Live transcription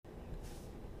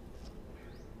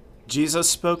Jesus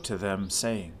spoke to them,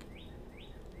 saying,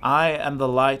 I am the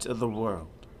light of the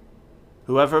world.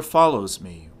 Whoever follows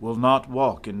me will not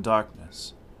walk in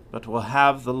darkness, but will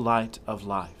have the light of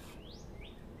life.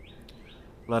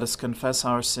 Let us confess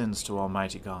our sins to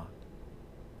Almighty God.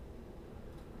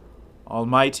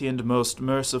 Almighty and most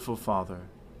merciful Father,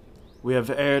 we have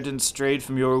erred and strayed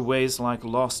from your ways like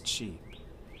lost sheep.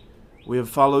 We have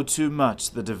followed too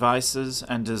much the devices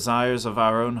and desires of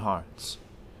our own hearts.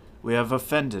 We have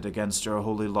offended against your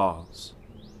holy laws.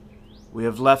 We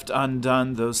have left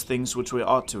undone those things which we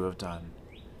ought to have done,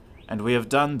 and we have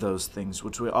done those things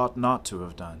which we ought not to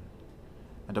have done.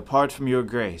 And apart from your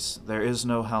grace, there is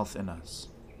no health in us.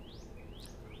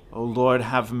 O Lord,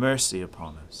 have mercy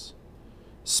upon us.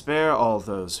 Spare all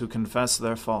those who confess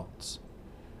their faults.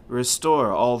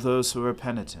 Restore all those who are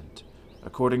penitent,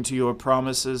 according to your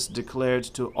promises declared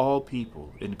to all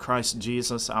people in Christ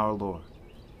Jesus our Lord.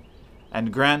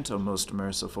 And grant, O most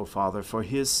merciful Father, for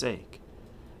his sake,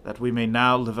 that we may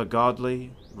now live a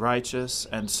godly, righteous,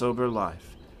 and sober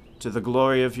life, to the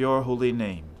glory of your holy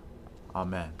name.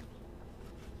 Amen.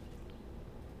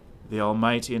 The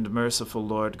Almighty and merciful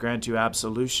Lord grant you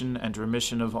absolution and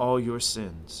remission of all your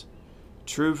sins,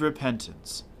 true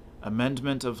repentance,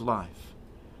 amendment of life,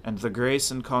 and the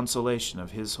grace and consolation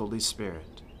of his Holy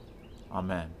Spirit.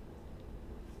 Amen.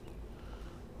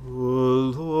 O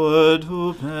Lord,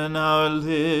 open our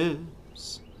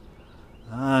lips,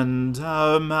 and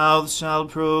our mouth shall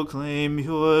proclaim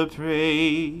your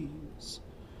praise.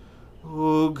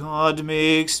 O God,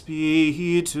 make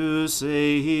speed to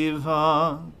save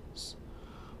us.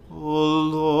 O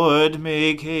Lord,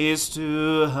 make haste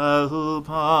to help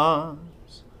us.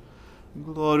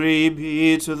 Glory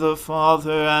be to the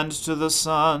Father, and to the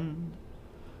Son,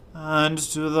 and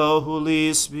to the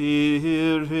Holy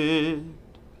Spirit,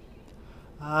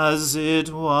 as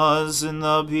it was in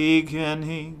the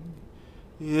beginning,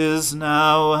 is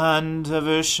now, and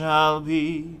ever shall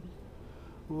be,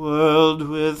 world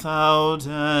without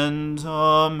end.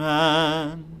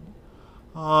 Amen.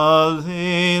 Alleluia.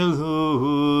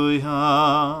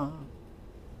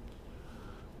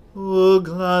 O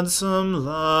gladsome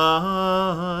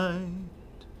light,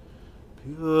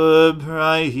 pure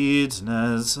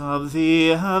brightness of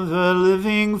the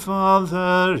ever-living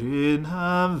Father in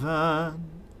heaven,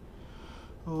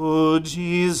 O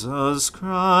Jesus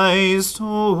Christ,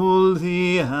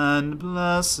 holy and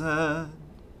blessed,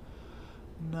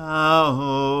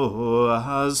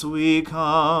 now as we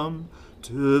come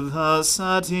to the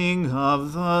setting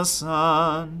of the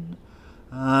sun,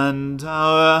 and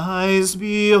our eyes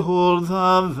behold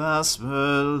the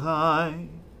vesper light,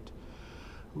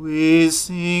 we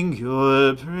sing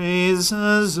your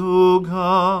praises, O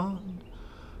God,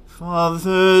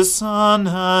 Father, Son,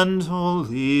 and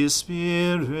Holy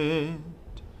Spirit.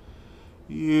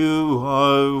 You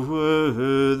are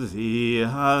worthy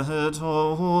at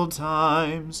all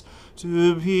times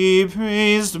to be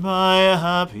praised by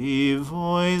happy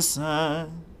voices,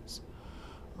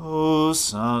 O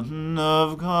Son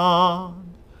of God,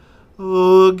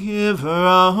 O Giver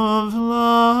of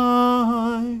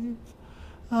life,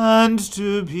 and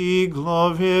to be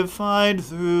glorified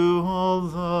through all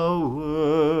the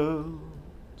world.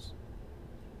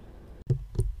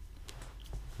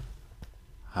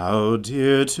 How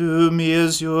dear to me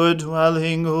is your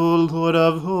dwelling, O Lord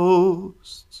of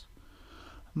hosts!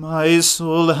 My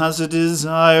soul has a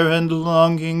desire and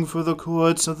longing for the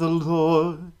courts of the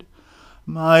Lord.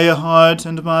 My heart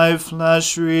and my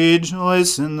flesh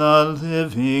rejoice in the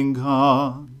living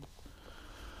God.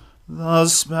 The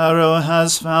sparrow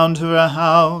has found her a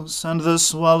house, and the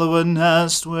swallow a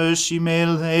nest where she may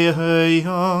lay her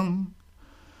young.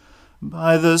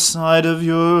 By the side of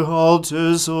your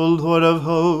altars, O Lord of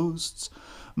hosts,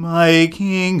 my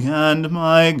King and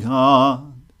my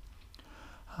God.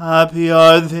 Happy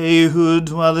are they who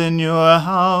dwell in your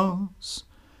house.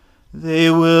 They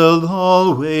will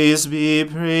always be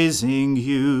praising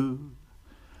you.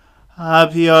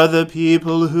 Happy are the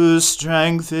people whose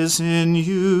strength is in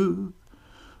you,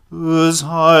 whose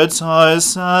hearts are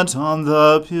set on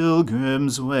the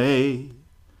pilgrim's way.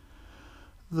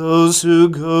 Those who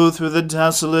go through the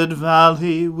desolate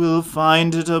valley will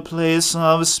find it a place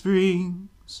of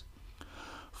springs,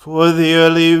 for the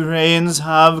early rains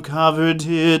have covered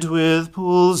it with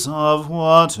pools of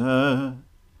water.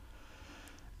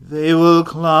 They will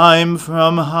climb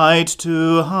from height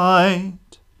to height,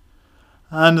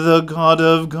 and the God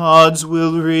of gods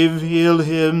will reveal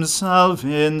himself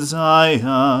in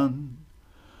Zion.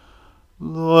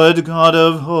 Lord God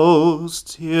of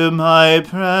hosts, hear my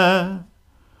prayer.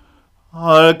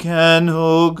 Hearken,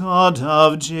 O God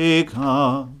of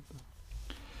Jacob.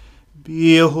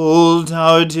 Behold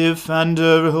our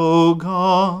defender, O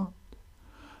God,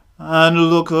 and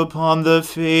look upon the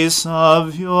face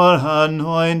of your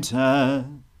anointed.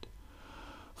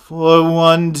 For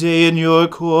one day in your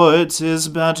courts is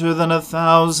better than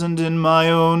 1,000 in my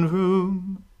own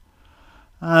room,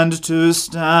 and to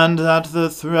stand at the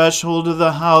threshold of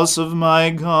the house of my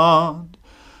God,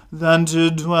 than to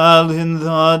dwell in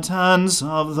the tents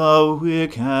of the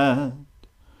wicked.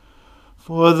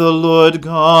 For the Lord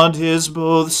God is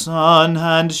both sun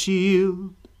and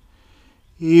shield.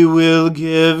 He will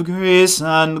give grace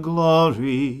and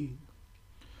glory.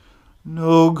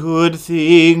 No good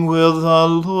thing will the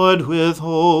Lord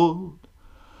withhold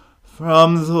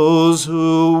from those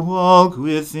who walk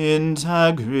with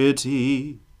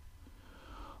integrity.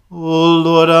 O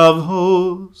Lord of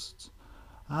hosts,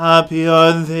 happy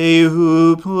are they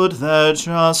who put their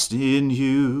trust in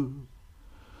you.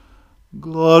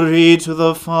 Glory to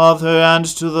the Father, and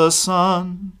to the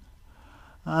Son,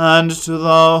 and to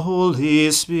the Holy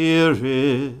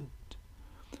Spirit,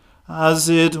 as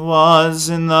it was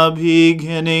in the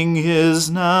beginning, is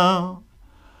now,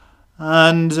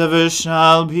 and ever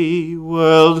shall be,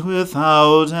 world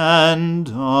without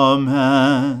end.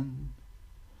 Amen.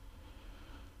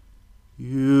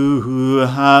 You who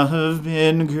have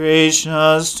been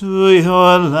gracious to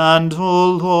your land,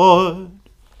 O Lord,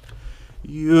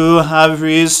 you have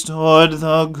restored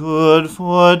the good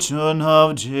fortune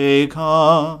of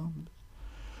Jacob.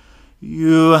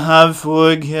 You have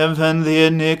forgiven the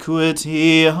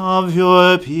iniquity of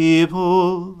your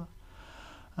people,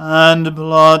 and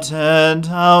blotted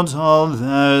out all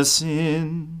their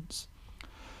sins.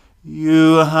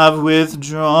 You have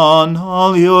withdrawn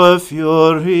all your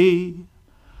fury,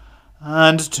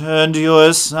 and turned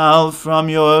yourself from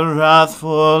your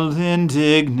wrathful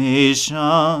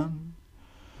indignation.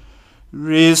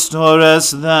 Restore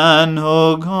us then,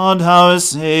 O God our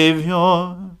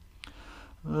Saviour.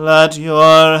 Let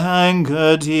your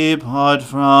anger depart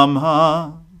from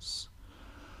us.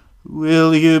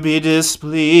 Will you be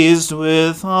displeased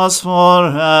with us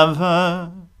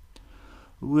forever?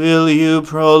 Will you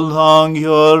prolong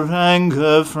your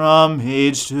anger from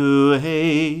age to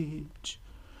age?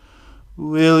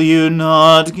 Will you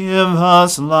not give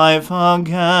us life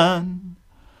again,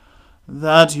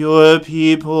 that your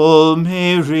people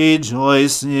may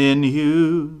rejoice in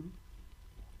you?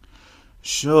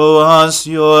 Show us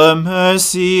your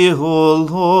mercy, O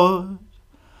Lord,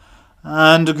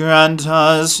 and grant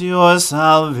us your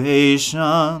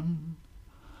salvation.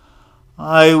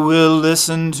 I will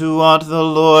listen to what the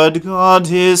Lord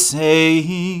God is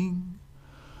saying,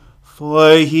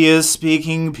 for he is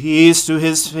speaking peace to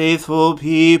his faithful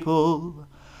people,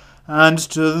 and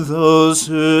to those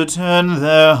who turn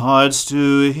their hearts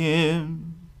to him.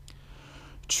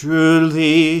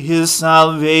 Truly, his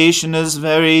salvation is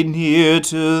very near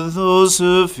to those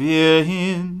who fear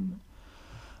him,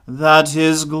 that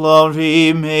his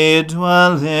glory may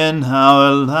dwell in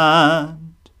our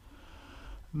land.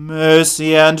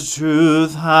 Mercy and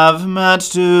truth have met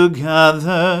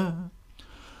together.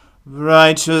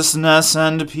 Righteousness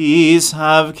and peace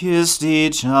have kissed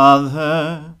each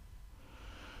other.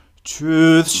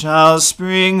 Truth shall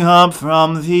spring up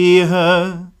from the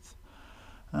earth,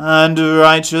 and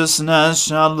righteousness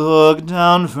shall look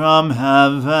down from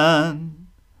heaven.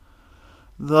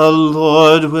 The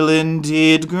Lord will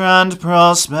indeed grant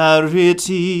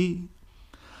prosperity,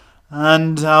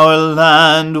 and our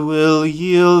land will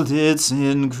yield its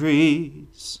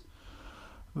increase.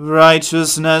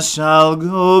 Righteousness shall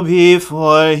go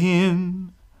before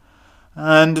him,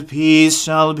 and peace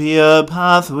shall be a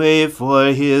pathway for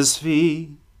his feet.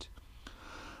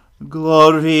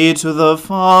 Glory to the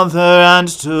Father, and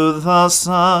to the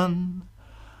Son,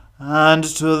 and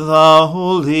to the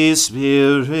Holy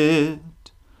Spirit,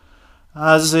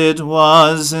 as it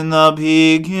was in the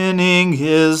beginning,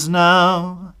 is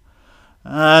now,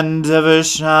 and ever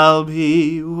shall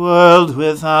be, world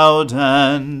without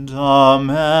end.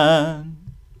 Amen.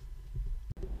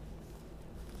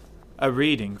 A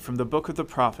reading from the book of the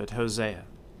prophet Hosea.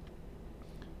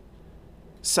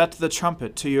 Set the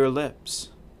trumpet to your lips.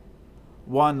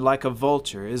 One like a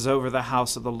vulture is over the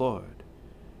house of the Lord,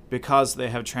 because they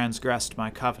have transgressed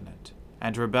my covenant,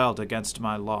 and rebelled against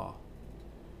my law.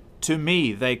 To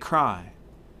me they cry,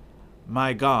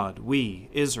 My God, we,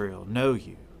 Israel, know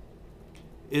you.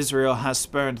 Israel has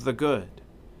spurned the good.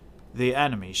 The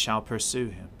enemy shall pursue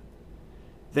him.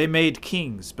 They made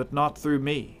kings, but not through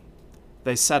me.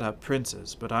 They set up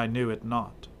princes, but I knew it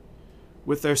not.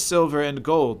 With their silver and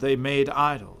gold they made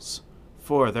idols,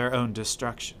 for their own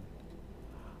destruction.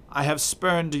 I have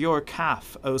spurned your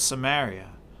calf, O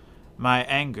Samaria. My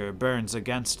anger burns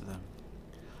against them.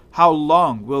 How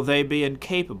long will they be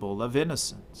incapable of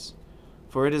innocence?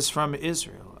 For it is from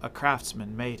Israel a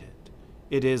craftsman made it.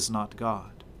 It is not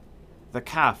God. The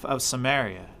calf of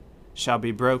Samaria shall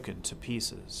be broken to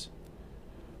pieces.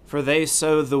 For they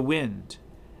sow the wind,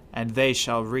 and they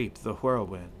shall reap the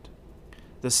whirlwind.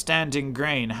 The standing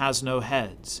grain has no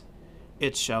heads,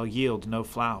 it shall yield no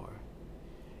flour.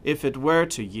 If it were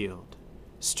to yield,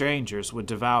 strangers would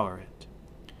devour it.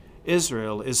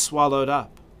 Israel is swallowed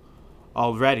up.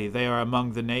 Already they are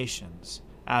among the nations,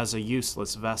 as a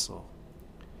useless vessel.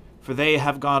 For they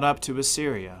have gone up to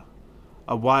Assyria,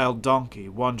 a wild donkey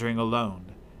wandering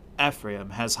alone.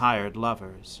 Ephraim has hired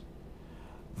lovers.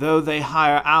 Though they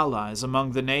hire allies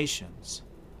among the nations,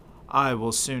 I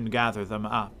will soon gather them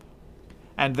up,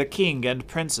 and the king and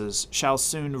princes shall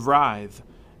soon writhe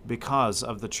because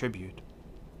of the tribute.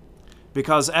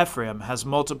 Because Ephraim has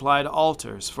multiplied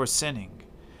altars for sinning,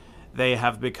 they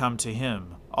have become to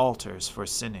him altars for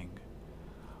sinning.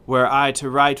 Were I to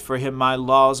write for him my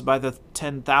laws by the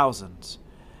 10,000s,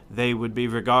 they would be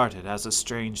regarded as a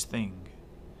strange thing.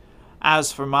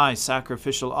 As for my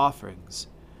sacrificial offerings,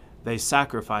 they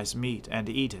sacrifice meat and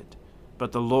eat it,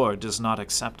 but the Lord does not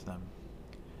accept them.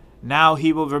 Now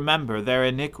he will remember their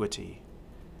iniquity,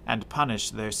 and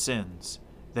punish their sins.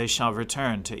 They shall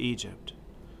return to Egypt.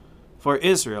 For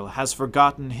Israel has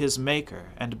forgotten his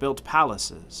Maker and built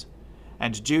palaces,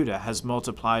 and Judah has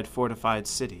multiplied fortified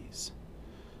cities.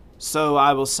 So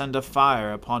I will send a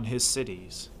fire upon his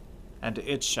cities, and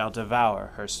it shall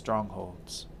devour her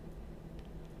strongholds.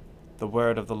 The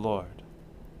word of the Lord.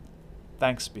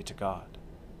 Thanks be to God.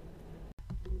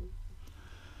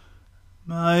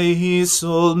 My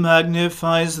soul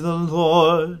magnifies the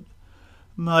Lord.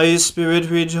 My spirit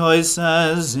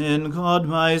rejoices in God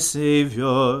my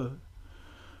Saviour.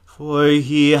 For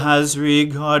he has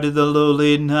regarded the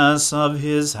lowliness of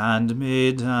his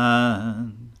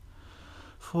handmaiden.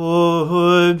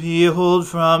 For behold,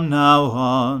 from now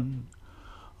on,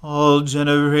 all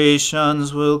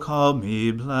generations will call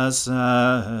me blessed.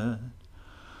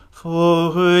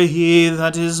 For he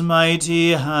that is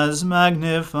mighty has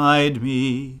magnified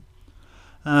me,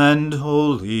 and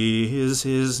holy is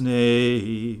his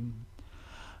name.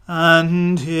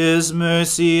 And his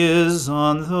mercy is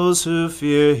on those who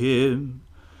fear him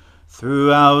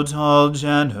throughout all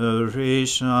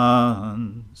generations.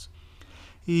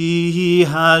 He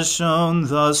has shown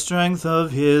the strength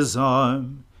of his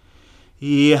arm.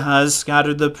 He has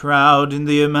scattered the proud in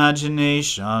the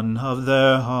imagination of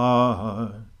their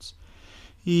hearts.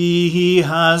 He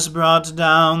has brought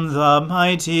down the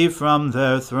mighty from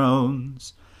their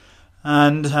thrones,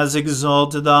 and has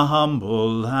exalted the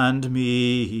humble and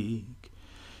meek.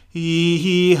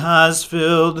 He has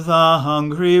filled the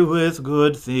hungry with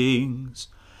good things,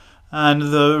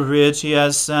 and the rich he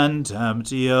has sent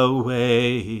empty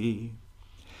away.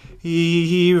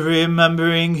 He,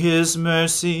 remembering his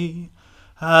mercy,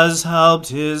 has helped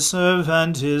his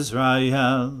servant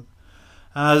Israel,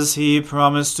 as he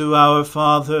promised to our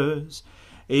fathers,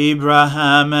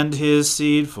 Abraham and his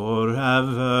seed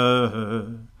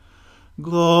forever.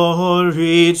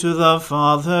 Glory to the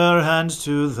Father, and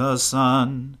to the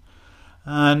Son,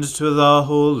 and to the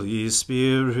Holy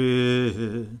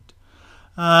Spirit,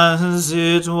 as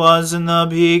it was in the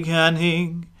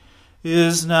beginning,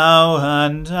 is now,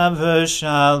 and ever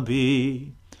shall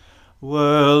be,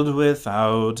 world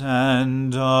without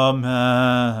end.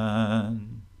 Amen.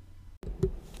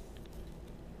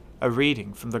 A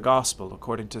reading from the Gospel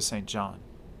according to St. John.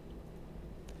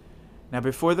 Now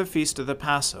before the feast of the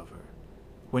Passover,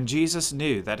 when Jesus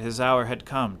knew that his hour had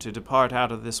come to depart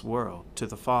out of this world to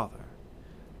the Father,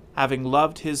 having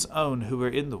loved his own who were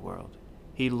in the world,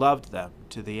 he loved them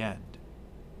to the end.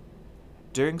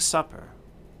 During supper,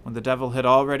 when the devil had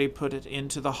already put it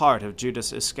into the heart of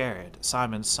Judas Iscariot,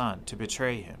 Simon's son, to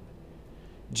betray him,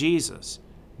 Jesus,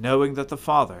 knowing that the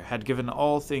Father had given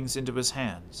all things into his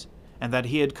hands, and that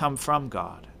he had come from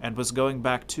God and was going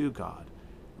back to God,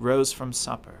 rose from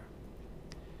supper.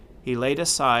 He laid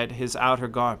aside his outer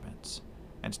garments,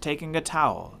 and taking a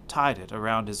towel, tied it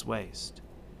around his waist.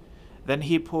 Then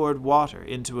he poured water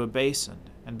into a basin,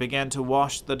 and began to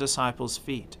wash the disciples'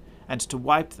 feet, and to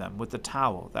wipe them with the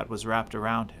towel that was wrapped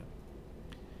around him.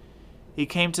 He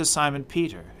came to Simon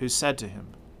Peter, who said to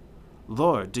him,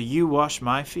 "Lord, do you wash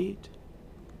my feet?"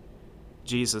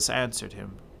 Jesus answered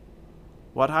him,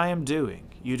 "What I am doing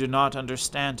you do not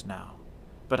understand now,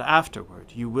 but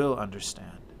afterward you will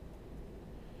understand."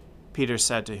 Peter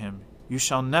said to him, "You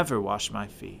shall never wash my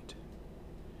feet."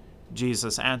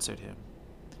 Jesus answered him,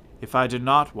 "If I do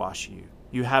not wash you,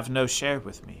 you have no share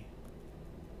with me."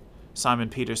 Simon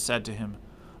Peter said to him,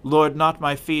 Lord, not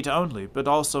my feet only, but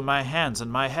also my hands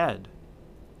and my head."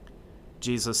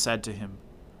 Jesus said to him,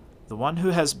 "The one who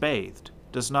has bathed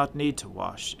does not need to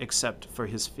wash except for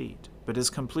his feet, but is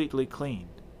completely clean.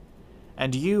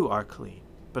 And you are clean,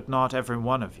 but not every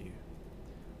one of you."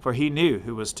 For he knew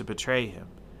who was to betray him.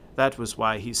 That was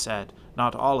why he said,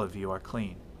 "Not all of you are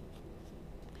clean."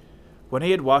 When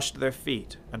he had washed their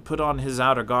feet, and put on his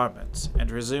outer garments,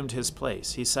 and resumed his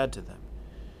place, he said to them,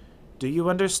 "Do you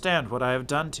understand what I have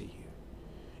done to you?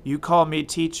 You call me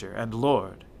teacher and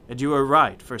Lord, and you are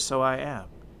right, for so I am.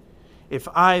 If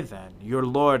I then, your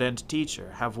Lord and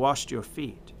teacher, have washed your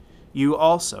feet, you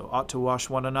also ought to wash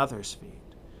one another's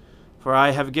feet. For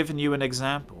I have given you an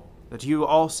example, that you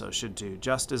also should do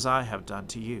just as I have done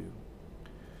to you.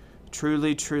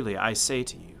 Truly, truly, I say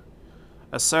to you,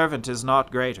 a servant is not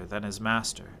greater than his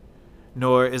master,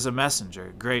 nor is a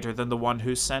messenger greater than the one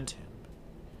who sent him.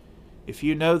 If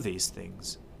you know these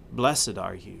things, blessed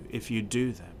are you if you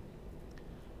do them.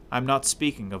 I'm not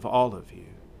speaking of all of you.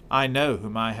 I know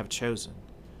whom I have chosen,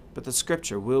 but the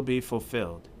scripture will be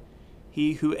fulfilled.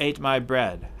 He who ate my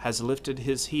bread has lifted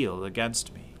his heel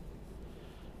against me.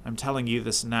 I'm telling you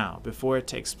this now, before it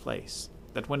takes place,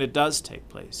 that when it does take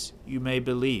place, you may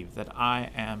believe that I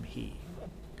am he.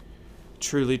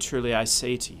 Truly, truly, I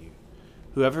say to you,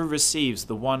 whoever receives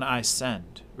the one I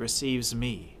send receives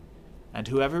me, and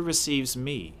whoever receives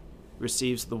me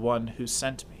receives the one who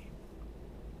sent me."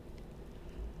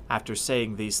 After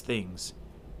saying these things,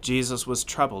 Jesus was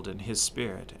troubled in his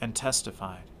spirit and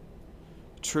testified,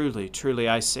 "Truly, truly,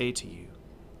 I say to you,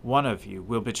 one of you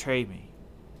will betray me."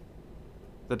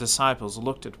 The disciples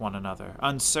looked at one another,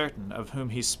 uncertain of whom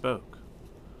he spoke.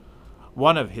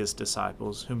 One of his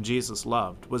disciples, whom Jesus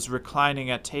loved, was reclining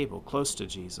at table close to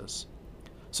Jesus.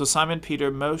 So Simon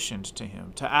Peter motioned to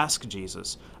him to ask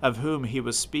Jesus of whom he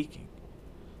was speaking.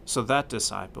 So that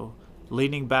disciple,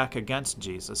 leaning back against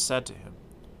Jesus, said to him,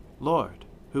 "Lord,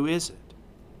 who is it?"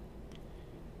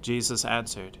 Jesus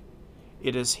answered,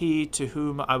 "It is he to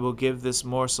whom I will give this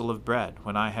morsel of bread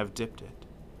when I have dipped it."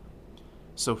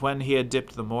 So when he had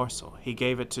dipped the morsel, he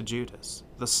gave it to Judas,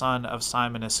 the son of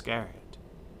Simon Iscariot.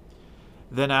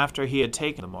 Then after he had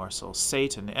taken the morsel,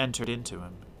 Satan entered into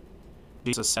him.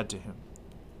 Jesus said to him,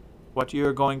 "What you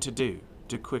are going to do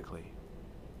quickly."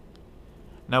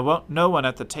 Now no one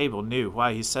at the table knew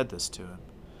why he said this to him.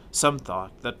 Some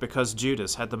thought that because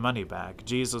Judas had the money bag,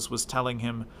 Jesus was telling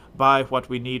him, "Buy what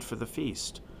we need for the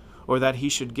feast," or that he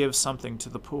should give something to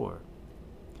the poor.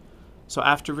 So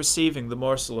after receiving the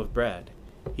morsel of bread,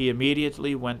 he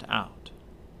immediately went out,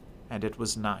 and it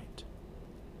was night.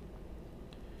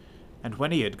 And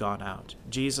when he had gone out,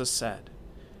 Jesus said,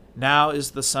 "Now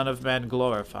is the Son of Man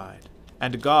glorified,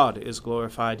 and God is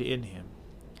glorified in him.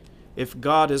 If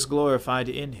God is glorified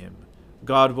in him,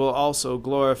 God will also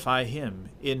glorify him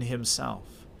in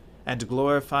himself, and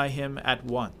glorify him at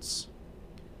once.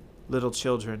 Little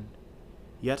children,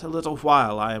 yet a little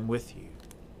while I am with you.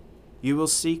 You will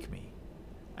seek me,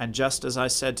 and just as I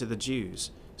said to the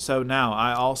Jews, so now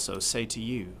I also say to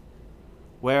you,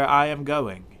 where I am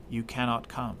going, you cannot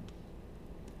come.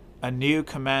 A new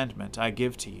commandment I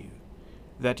give to you,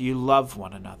 that you love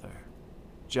one another.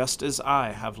 Just as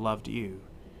I have loved you,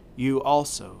 you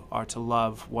also are to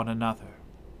love one another.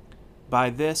 By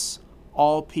this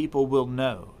all people will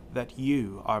know that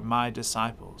you are my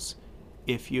disciples,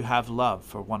 if you have love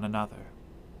for one another."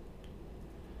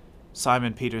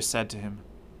 Simon Peter said to him,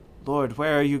 "Lord,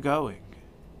 where are you going?"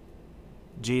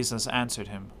 Jesus answered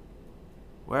him,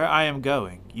 "Where I am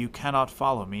going, you cannot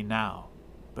follow me now,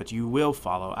 but you will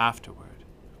follow afterward."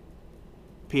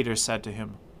 Peter said to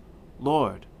him,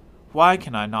 "Lord, why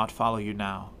can I not follow you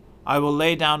now? I will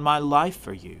lay down my life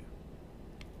for you."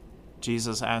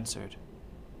 Jesus answered,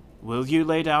 "Will you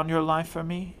lay down your life for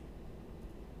me?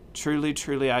 Truly,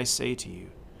 truly, I say to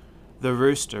you, the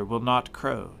rooster will not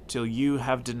crow till you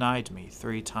have denied me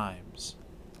 3 times.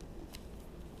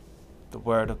 The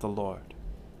word of the Lord.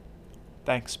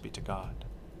 Thanks be to God.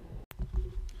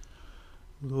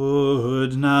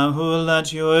 Lord, now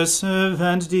let your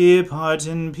servant depart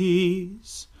in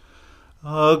peace,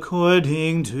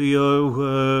 according to your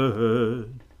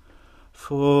word.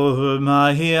 For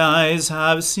my eyes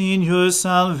have seen your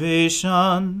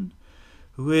salvation,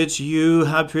 which you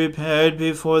have prepared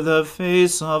before the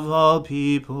face of all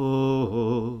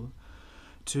people,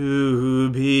 to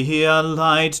be a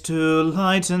light to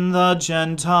lighten the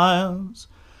Gentiles,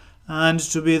 and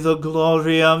to be the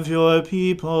glory of your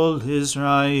people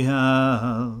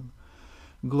Israel.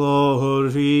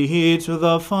 Glory to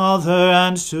the Father,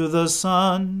 and to the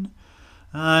Son,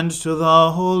 and to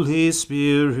the Holy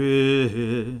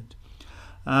Spirit,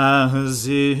 as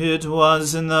it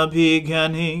was in the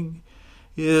beginning,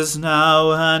 is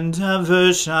now, and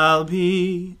ever shall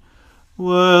be,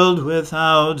 world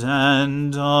without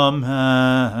end. Amen.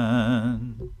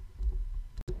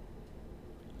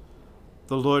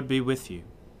 The Lord be with you.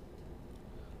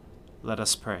 Let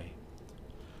us pray.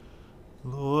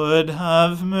 Lord,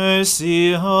 have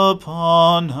mercy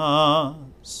upon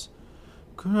us.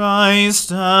 Christ,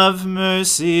 have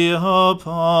mercy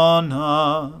upon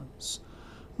us.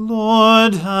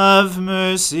 Lord, have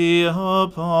mercy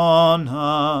upon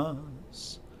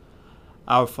us.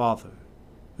 Our Father,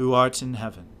 who art in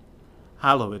heaven,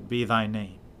 hallowed be thy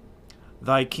name.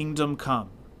 Thy kingdom come,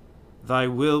 thy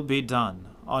will be done,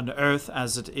 on earth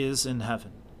as it is in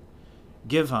heaven.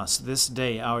 Give us this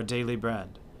day our daily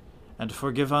bread, and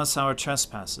forgive us our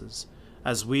trespasses,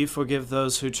 as we forgive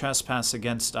those who trespass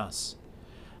against us.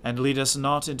 And lead us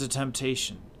not into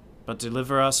temptation, but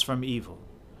deliver us from evil.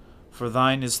 For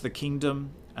thine is the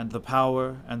kingdom, and the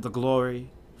power, and the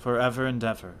glory, forever and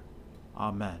ever.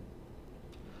 Amen.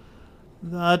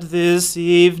 That this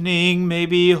evening may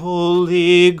be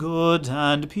holy, good,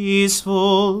 and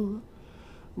peaceful,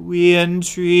 we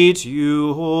entreat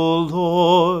you, O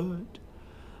Lord,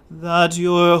 that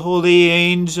your holy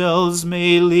angels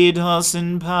may lead us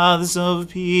in paths of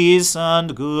peace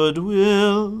and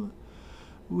goodwill.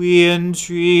 We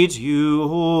entreat you,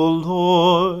 O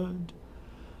Lord,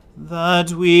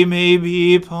 that we may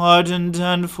be pardoned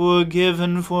and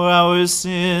forgiven for our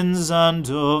sins and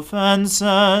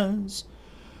offenses.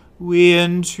 We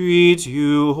entreat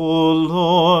you, O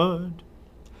Lord,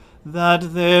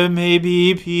 that there may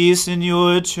be peace in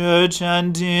your church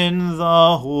and in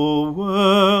the whole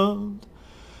world.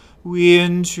 We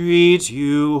entreat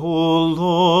you, O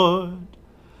Lord,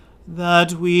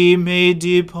 that we may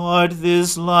depart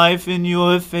this life in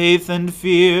your faith and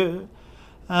fear,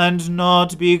 and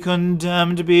not be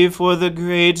condemned before the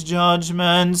great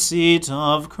judgment seat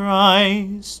of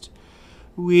Christ.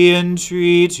 We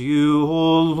entreat you,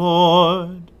 O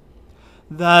Lord,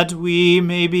 that we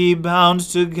may be bound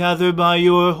together by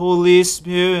your Holy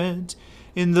Spirit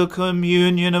in the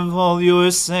communion of all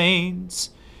your saints,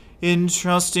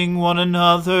 entrusting one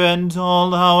another and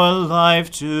all our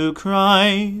life to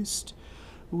Christ.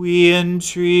 We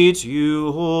entreat you,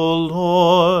 O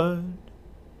Lord.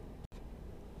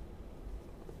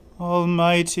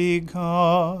 Almighty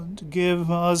God, give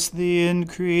us the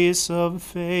increase of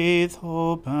faith,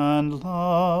 hope, and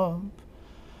love,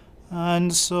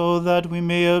 and so that we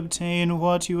may obtain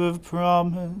what you have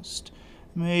promised,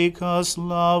 make us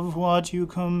love what you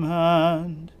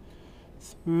command.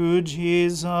 Through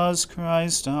Jesus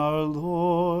Christ our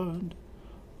Lord.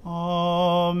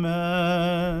 Amen.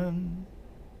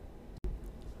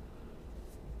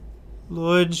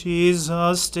 Lord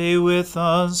Jesus, stay with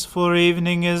us, for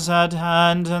evening is at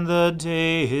hand and the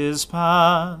day is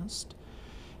past.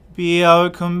 Be our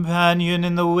companion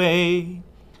in the way,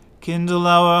 kindle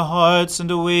our hearts and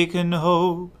awaken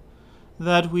hope,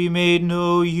 that we may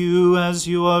know you as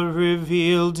you are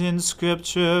revealed in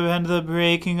Scripture and the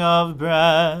breaking of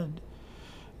bread.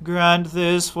 Grant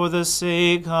this for the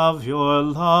sake of your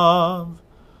love.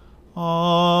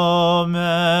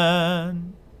 Amen.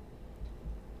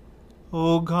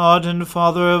 O God and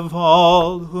Father of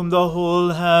all, whom the whole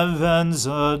heavens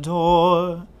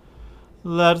adore,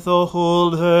 let the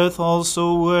whole earth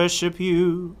also worship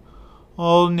you,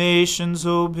 all nations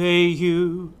obey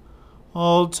you,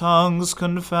 all tongues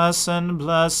confess and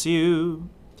bless you,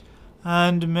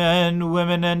 and men,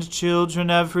 women, and children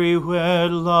everywhere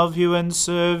love you and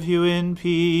serve you in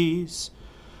peace,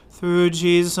 through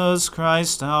Jesus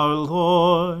Christ our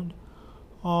Lord.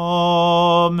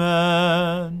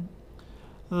 Amen.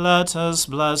 Let us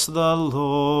bless the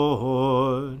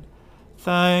Lord.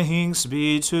 Thanks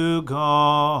be to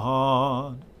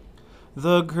God.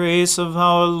 The grace of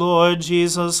our Lord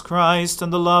Jesus Christ,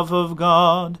 and the love of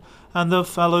God, and the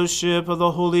fellowship of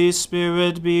the Holy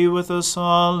Spirit be with us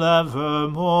all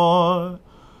evermore.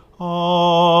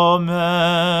 Amen.